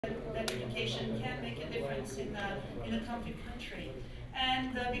that education can make a difference in a conflict country.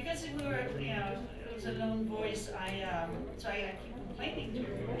 And because we were, it was a lone voice, I keep complaining to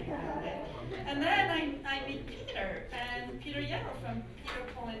everybody about it. And then I meet Peter, and Peter Yarrow from Peter,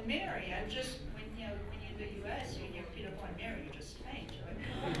 Paul, and Mary. And just when you're in the U.S., you hear Peter, Paul, and Mary, you just faint, right?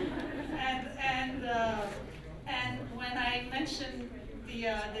 And when I mentioned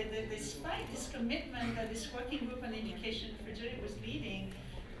this fight, this commitment that this working group on education and fragility was leading,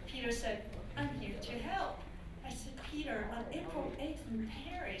 Peter said, "I'm here to help." I said, "Peter, on April 8th in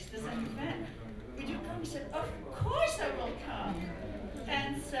Paris, there's an event. Would you come?" He said, "Of course I will come."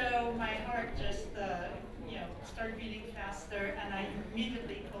 And so my heart just, started beating faster, and I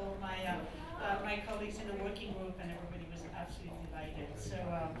immediately called my colleagues in the working group, and everybody was absolutely delighted.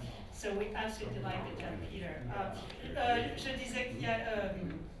 So we're absolutely delighted to have Peter. Je disais qu'il y a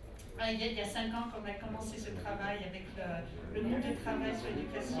il y a 5 ans qu'on a commencé ce travail avec le groupe de travail sur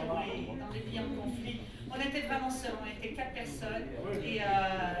l'éducation dans les pays en conflit. On était vraiment seuls, on était 4 personnes et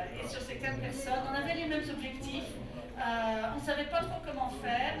sur ces 4 personnes, on avait les mêmes objectifs. On ne savait pas trop comment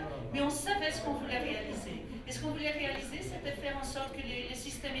faire, mais on savait ce qu'on voulait réaliser. Et ce qu'on voulait réaliser, c'était faire en sorte que les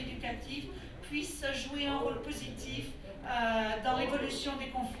systèmes éducatifs puissent jouer un rôle positif dans l'évolution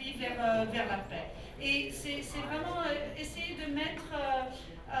des conflits vers la paix. Et c'est vraiment essayer de mettre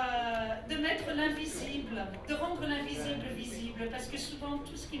l'invisible, de rendre l'invisible visible, parce que souvent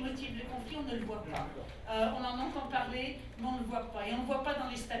tout ce qui motive le conflit, on ne le voit pas. On en entend parler, mais on ne le voit pas. Et on ne le voit pas dans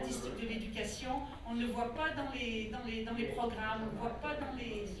les statistiques de l'éducation, on ne le voit pas dans les programmes, on ne le voit pas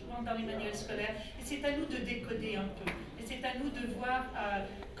souvent dans les manuels scolaires. Et c'est à nous de décoder un peu. Et c'est à nous de voir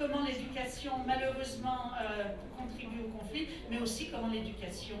comment l'éducation, malheureusement, contribue au conflit, mais aussi comment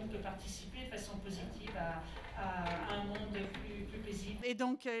l'éducation peut participer de façon positive à un monde plus paisible. Et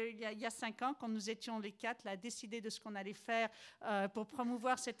donc, il y a 5 ans, quand nous étions les 4 là, à décider de ce qu'on allait faire pour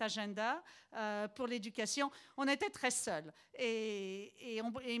promouvoir cet agenda pour l'éducation, on était très seuls. Et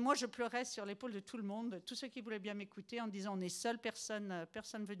moi, je pleurais sur l'épaule de tout le monde, tous ceux qui voulaient bien m'écouter, en disant on est seuls, personne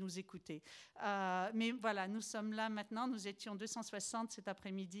ne veut nous écouter. Mais voilà, nous sommes là maintenant, nous étions 260 cet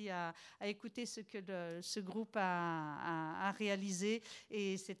après-midi à écouter ce que ce groupe a réalisé,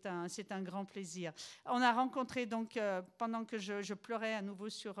 et c'est un grand plaisir. On a rencontré donc, pendant que je pleurais à nouveau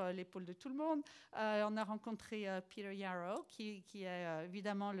sur l'épaule de tout le monde, on a rencontré Peter Yarrow, qui est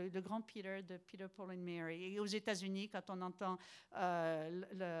évidemment le grand Peter de Peter, Paul and Mary. Et aux États-Unis, quand on entend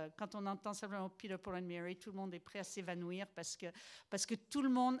simplement Peter, Paul and Mary, tout le monde est prêt à s'évanouir parce que tout le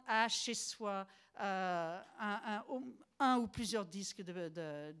monde a chez soi un ou plusieurs disques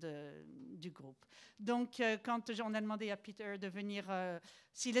du groupe. Donc, quand on a demandé à Peter de venir,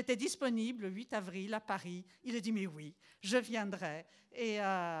 s'il était disponible le 8 avril à Paris, il a dit « mais oui, je viendrai ». Et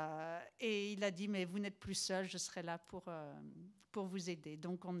il a dit « mais vous n'êtes plus seul, je serai là pour vous aider ».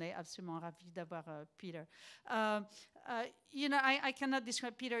 Donc, on est absolument ravis d'avoir Peter. I cannot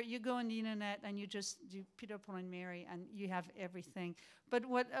describe Peter. You go on the internet and you just do Peter, Paul, and Mary, and you have everything. But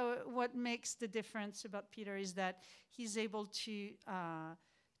what makes the difference about Peter is that he's able to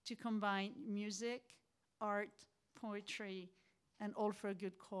combine music, art, poetry, and all for a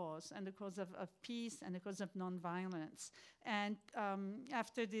good cause, and the cause of peace and the cause of nonviolence. And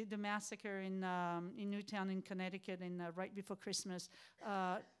after the massacre in Newtown in Connecticut, right before Christmas,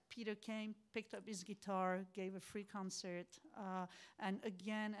 Peter came, picked up his guitar, gave a free concert, and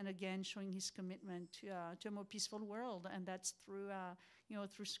again showing his commitment to a more peaceful world, and that's through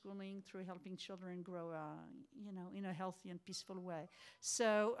schooling, through helping children grow, in a healthy and peaceful way.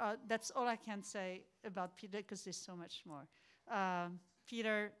 So that's all I can say about Peter, because there's so much more.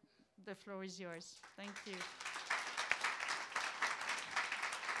 Peter, the floor is yours. Thank you.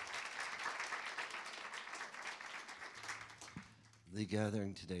 The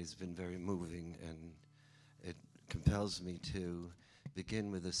gathering today has been very moving, and it compels me to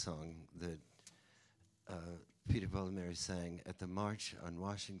begin with a song that Peter, Paul, and Mary sang at the March on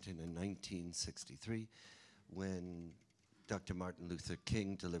Washington in 1963, when Dr. Martin Luther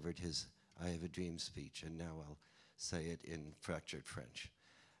King delivered his I Have a Dream speech, and now I'll say it in fractured French.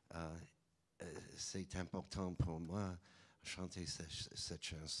 C'est important pour moi chanter cette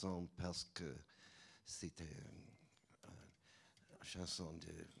chanson parce que c'était une chanson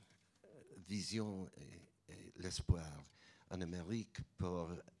de vision et l'espoir en Amérique pour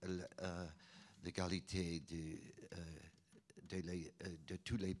l'égalité de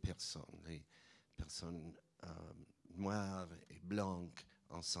toutes les personnes noires et blanches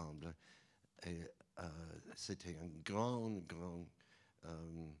ensemble. Et c'était un grand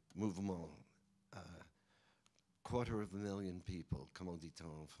mouvement. Quarter of a million people, comment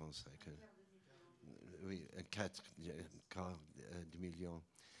dit-on en français? Oui, quart de million.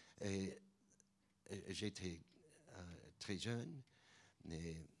 Et j'étais très jeune,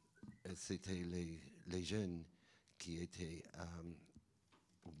 mais c'était les jeunes qui étaient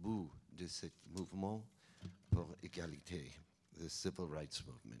au bout de ce mouvement pour égalité, the Civil Rights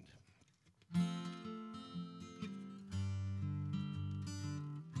Movement.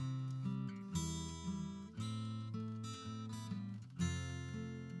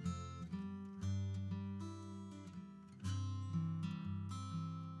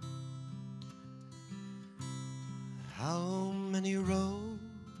 How many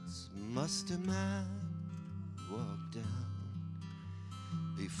roads must a man walk down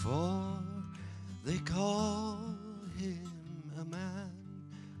before they call him a man?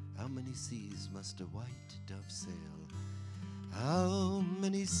 How many seas must a white dove sail? How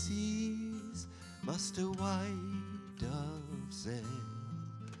many seas must a white dove sail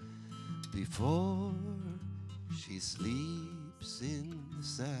before she sleeps in the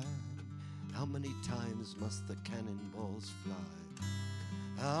sand? How many times must the cannonballs fly?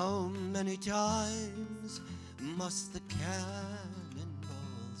 How many times must the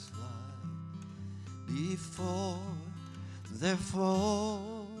cannonballs fly before they're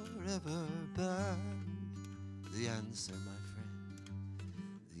forever banned? The answer, my friend,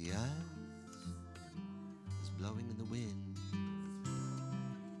 the answer is blowing in the wind.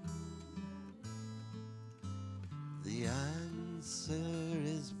 The answer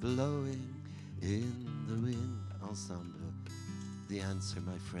is blowing in the wind. Ensemble. The answer,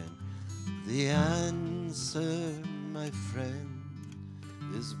 my friend. The answer, my friend,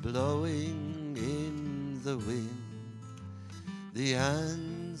 is blowing in the wind. The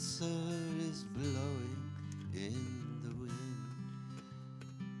answer is blowing in the wind.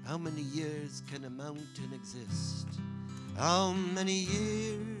 How many years can a mountain exist? How many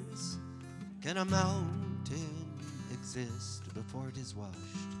years can a mountain exist before it is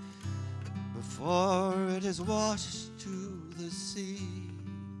washed? Before it is washed to the sea?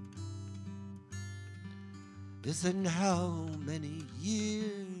 Listen, how many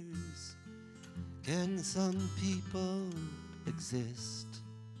years can some people exist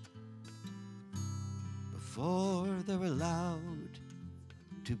before they're allowed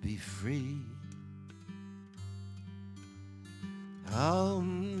to be free? How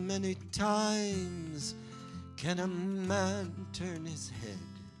many times can a man turn his head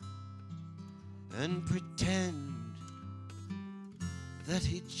and pretend that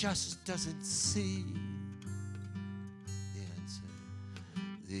he just doesn't see?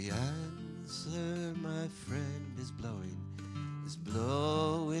 The answer, my friend, is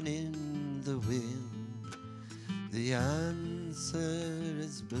blowing in the wind. The answer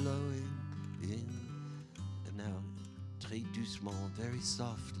is blowing in. And now, très doucement, very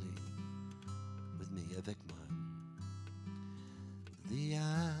softly, with me, avec moi. The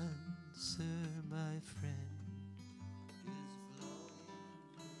answer, my friend,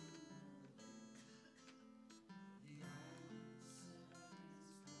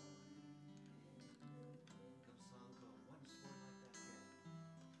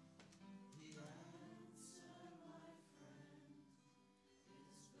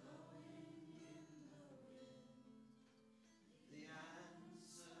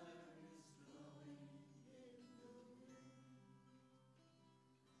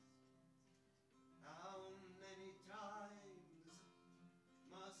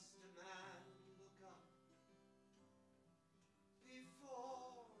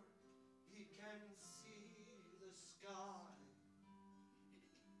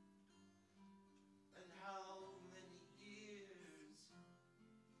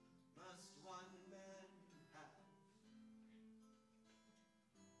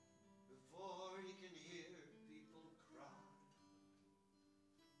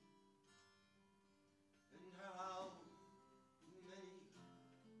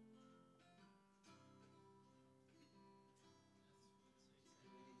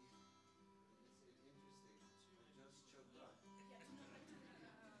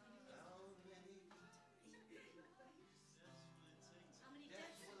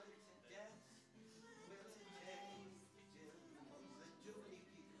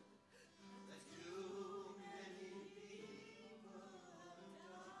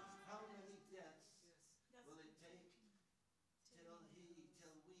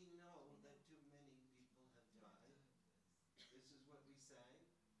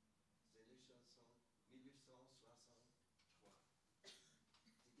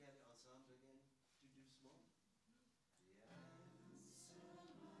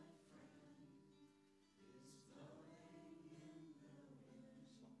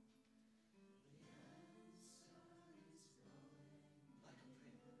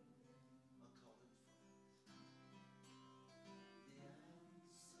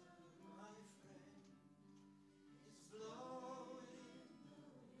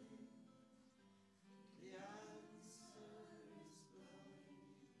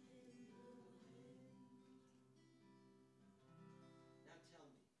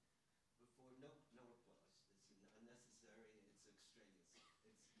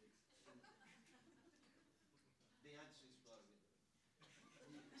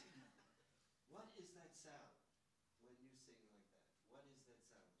 is that sound when you sing like that? What is that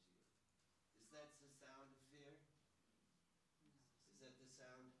sound to you? Is that the sound of fear? No. Is that the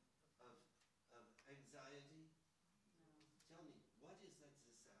sound of anxiety? No. Tell me, what is that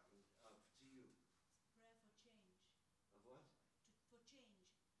the sound of to you? Prayer for change. Of what? For change.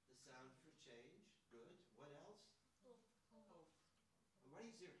 The sound for change. Good. What else? Hope. Hope.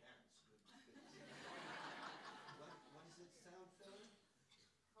 Raise your hands. Good. What does it sound for?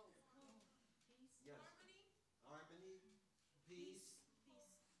 Hope. Hope. Peace. Yes. Harmony. Harmony. Peace.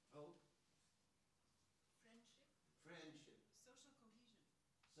 Peace. Hope. Friendship. Friendship.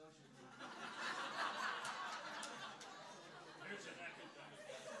 Social cohesion. Social There's an academic.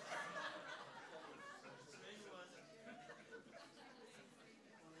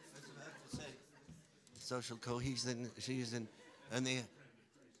 I was about to say social cohesion and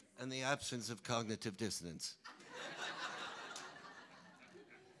the absence of cognitive dissonance.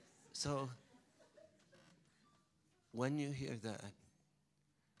 So when you hear that,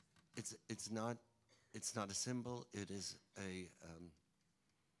 it's not a symbol. It is a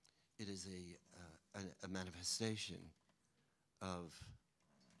manifestation of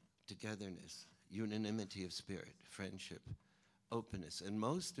togetherness, unanimity of spirit, friendship, openness, and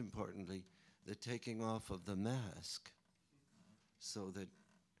most importantly, the taking off of the mask so that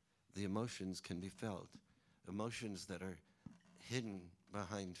the emotions can be felt, emotions that are hidden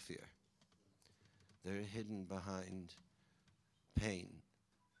behind fear. They're hidden behind pain.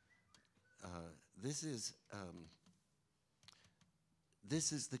 This is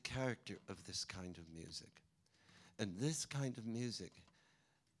the character of this kind of music. And this kind of music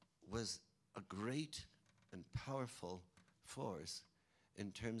was a great and powerful force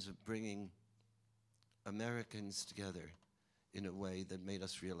in terms of bringing Americans together in a way that made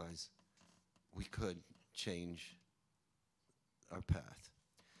us realize we could change our path.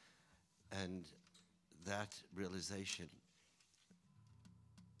 And that realization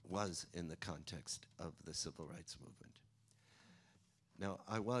was in the context of the civil rights movement. Now,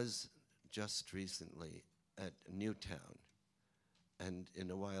 I was just recently at Newtown, and in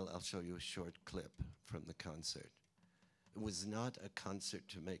a while I'll show you a short clip from the concert. It was not a concert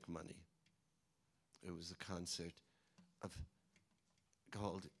to make money. It was a concert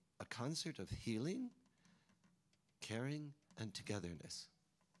called a concert of healing, caring, and togetherness.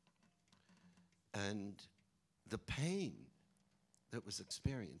 And the pain that was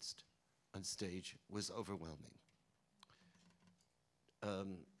experienced on stage was overwhelming.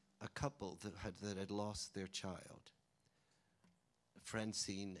 A couple that had lost their child,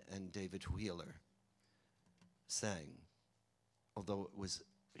 Francine and David Wheeler, sang, although it was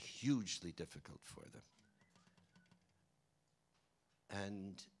hugely difficult for them.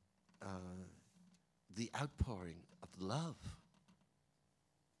 And the outpouring of love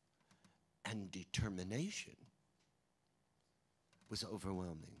and determination was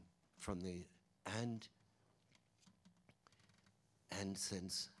overwhelming from the and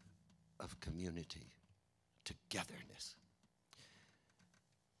sense of community, togetherness.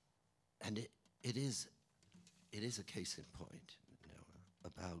 And it is a case in point, you know,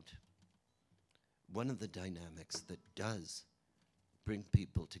 about one of the dynamics that does bring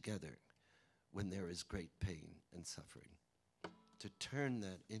people together when there is great pain and suffering, to turn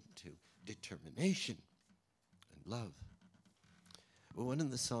that into determination and love. Well, one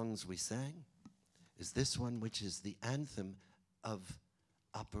of the songs we sang is this one, which is the anthem of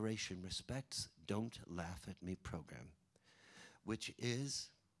Operation Respect's Don't Laugh at Me program, which is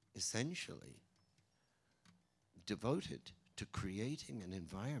essentially devoted to creating an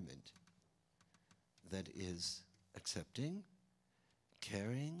environment that is accepting,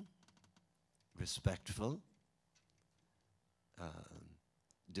 caring, respectful,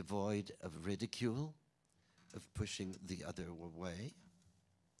 devoid of ridicule, of pushing the other away,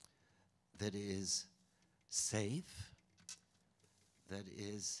 that is safe,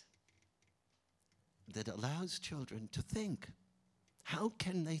 that allows children to think. How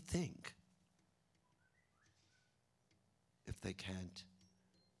can they think if they can't,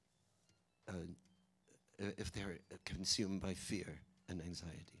 if they're consumed by fear and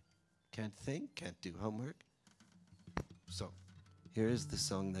anxiety? Can't think, can't do homework. So here is the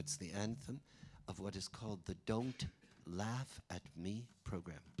song that's the anthem of what is called the Don't Laugh at Me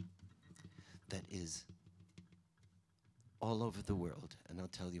program, that is all over the world, and I'll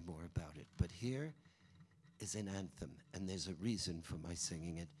tell you more about it. But here is an anthem, and there's a reason for my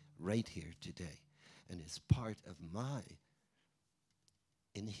singing it right here today. And it's part of my,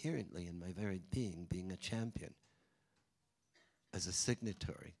 inherently in my very being a champion, as a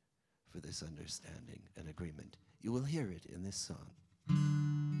signatory for this understanding and agreement. You will hear it in this song.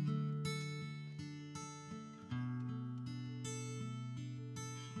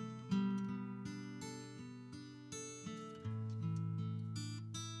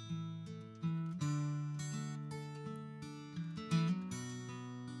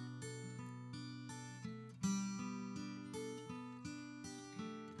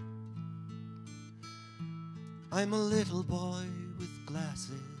 I'm a little boy with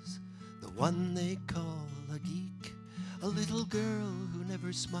glasses, the one they call a geek. A little girl who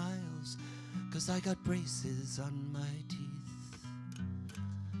never smiles, 'cause I got braces on my teeth.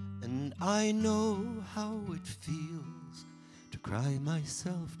 And I know how it feels to cry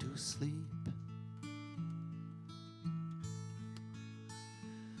myself to sleep.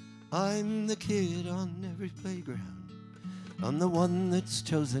 I'm the kid on every playground. I'm the one that's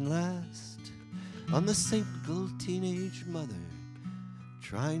chosen last. I'm the single teenage mother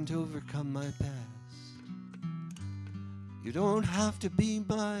trying to overcome my past. You don't have to be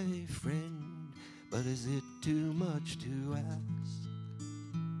my friend, but is it too much to ask?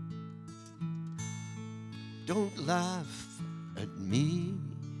 Don't laugh at me.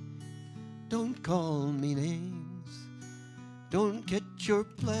 Don't call me names. Don't get your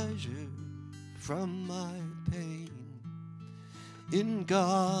pleasure from my pain. In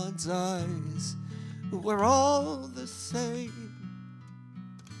God's eyes, we're all the same.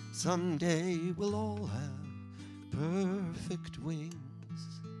 Someday we'll all have perfect wings.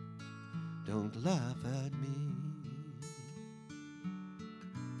 Don't laugh at me.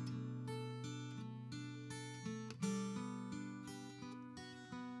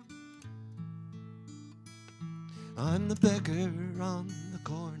 I'm the beggar on the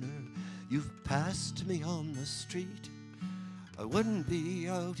corner. You've passed me on the street. I wouldn't be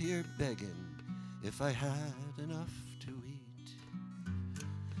out here begging if I had enough to eat.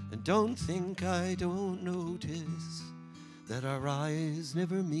 And don't think I don't notice that our eyes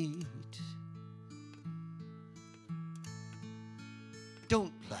never meet.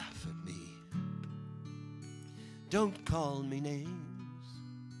 Don't laugh at me. Don't call me names.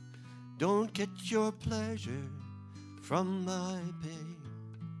 Don't get your pleasure from my pain.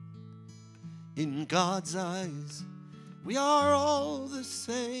 In God's eyes, we are all the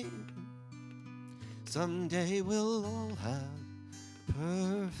same. Someday we'll all have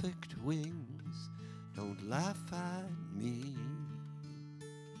perfect wings. Don't laugh at me.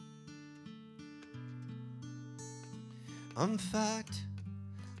 I'm fat,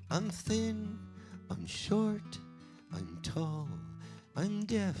 I'm thin, I'm short, I'm tall, I'm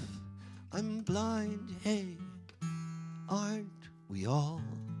deaf, I'm blind. Hey, aren't we all?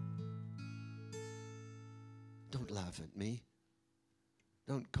 Don't laugh at me.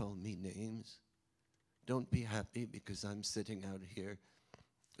 Don't call me names. Don't be happy because I'm sitting out here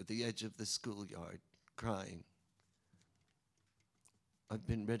at the edge of the schoolyard crying. I've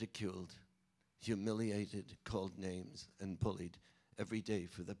been ridiculed, humiliated, called names, and bullied every day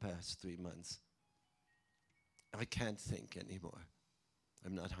for the past 3 months. I can't think anymore.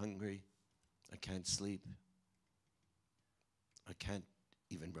 I'm not hungry. I can't sleep. I can't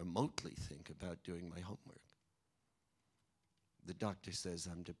even remotely think about doing my homework. The doctor says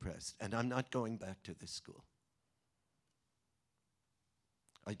I'm depressed, and I'm not going back to this school.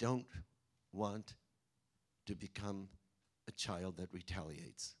 I don't want to become a child that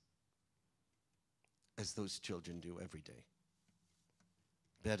retaliates, as those children do every day.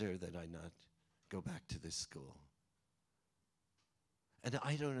 Better that I not go back to this school. And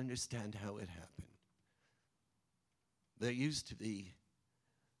I don't understand how it happened. There used to be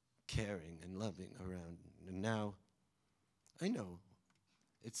caring and loving around, and now I know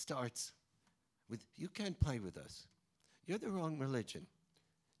it starts with, you can't play with us. You're the wrong religion.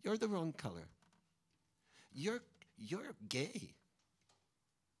 You're the wrong color. You're gay.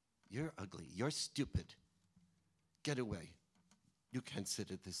 You're ugly. You're stupid. Get away. You can't sit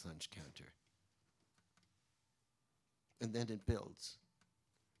at this lunch counter. And then it builds.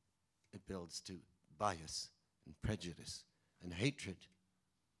 It builds to bias and prejudice and hatred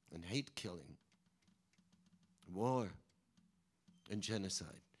and hate killing, war and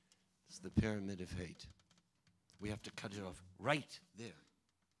genocide. It's the pyramid of hate. We have to cut it off right there.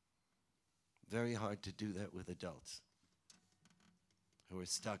 Very hard to do that with adults who are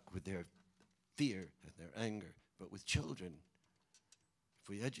stuck with their fear and their anger. But with children, if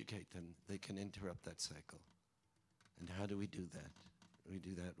we educate them, they can interrupt that cycle. And how do we do that? We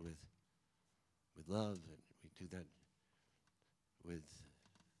do that with love, and we do that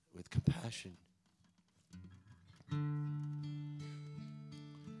with compassion.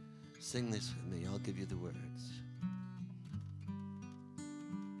 Sing this with me. I'll give you the words.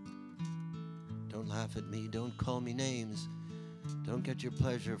 Don't laugh at me. Don't call me names. Don't get your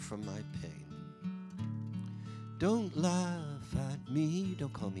pleasure from my pain. Don't laugh at me.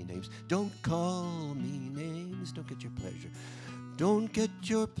 Don't call me names. Don't call me names. Don't get your pleasure. Don't get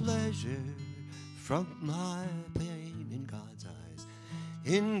your pleasure from my pain. In God's eyes.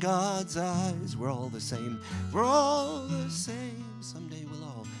 In God's eyes, we're all the same. We're all the same. Someday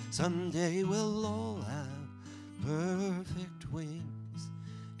we'll all have perfect wings.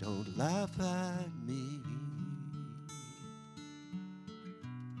 Don't laugh at me.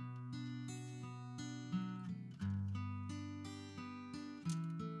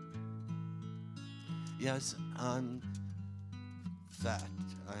 Yes, I'm fat,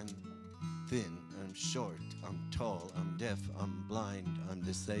 I'm thin, I'm short, I'm tall, I'm deaf, I'm blind, I'm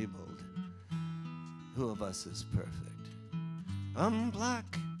disabled. Who of us is perfect? I'm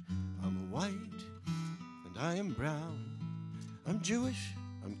black, I'm white, and I am brown. I'm Jewish,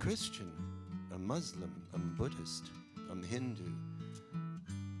 I'm Christian, I'm Muslim, I'm Buddhist, I'm Hindu,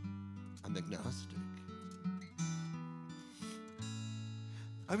 I'm agnostic.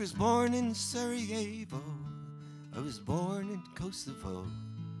 I was born in Sarajevo, I was born in Kosovo,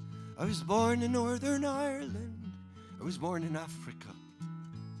 I was born in Northern Ireland, I was born in Africa.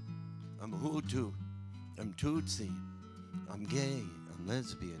 I'm Hutu, I'm Tutsi, I'm gay, I'm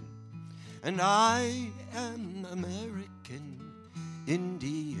lesbian, and I am American,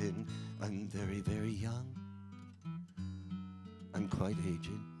 Indian. I'm very, very young, I'm quite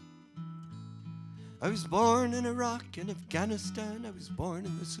aged. I was born in Iraq and Afghanistan. I was born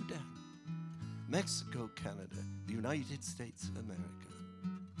in the Sudan, Mexico, Canada, the United States of America.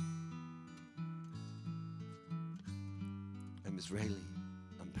 I'm Israeli.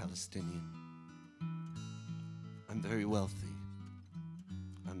 I'm Palestinian. I'm very wealthy.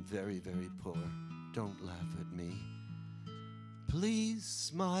 I'm very, very poor. Don't laugh at me. Please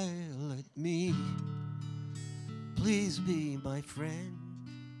smile at me. Please be my friend.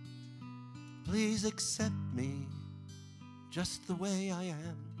 Please accept me just the way I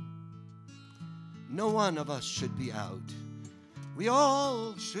am. No one of us should be out. We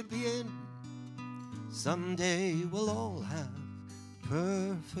all should be in. Someday we'll all have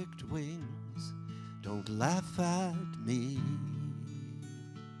perfect wings. Don't laugh at me.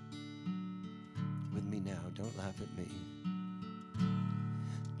 With me now, don't laugh at me.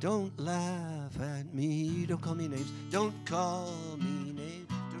 Don't laugh at me. Don't call me names. Don't call me names.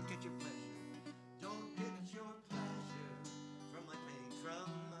 Don't get your pleasure. Don't get your pleasure from my pain, from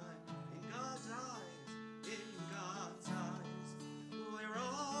my, in God's eyes, we're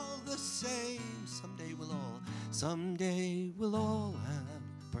all the same. Someday we'll all have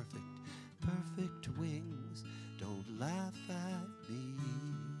perfect wings. Don't laugh at me.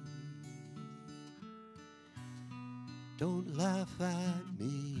 Don't laugh at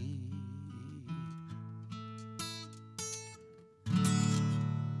me.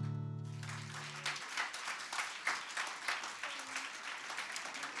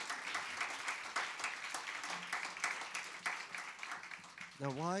 Now,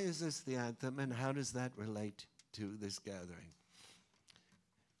 why is this the anthem, and how does that relate to this gathering?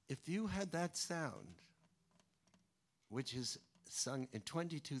 If you had that sound, which is sung in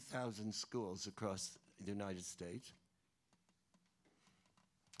 22,000 schools across the United States,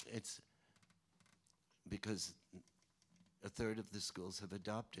 it's because a third of the schools have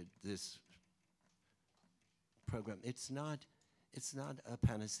adopted this program. It's not a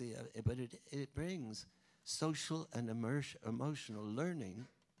panacea, but it brings social and emotional learning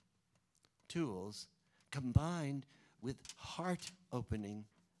tools combined with heart-opening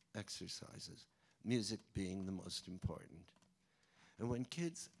exercises, music being the most important. And when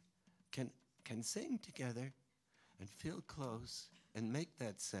kids can sing together and feel close and make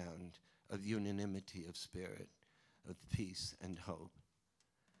that sound of unanimity of spirit, of peace and hope,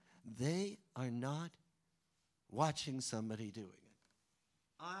 they are not watching somebody doing it.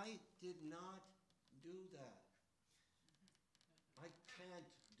 I did not do that. I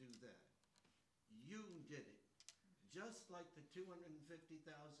can't do that. You did it. Just like the 250,000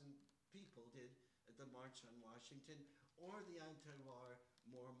 people did at the March on Washington, or the anti-war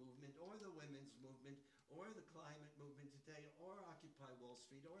movement, or the women's movement, or the climate movement today, or Occupy Wall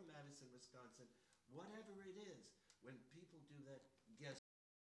Street, or Madison, Wisconsin, whatever it is, when people do that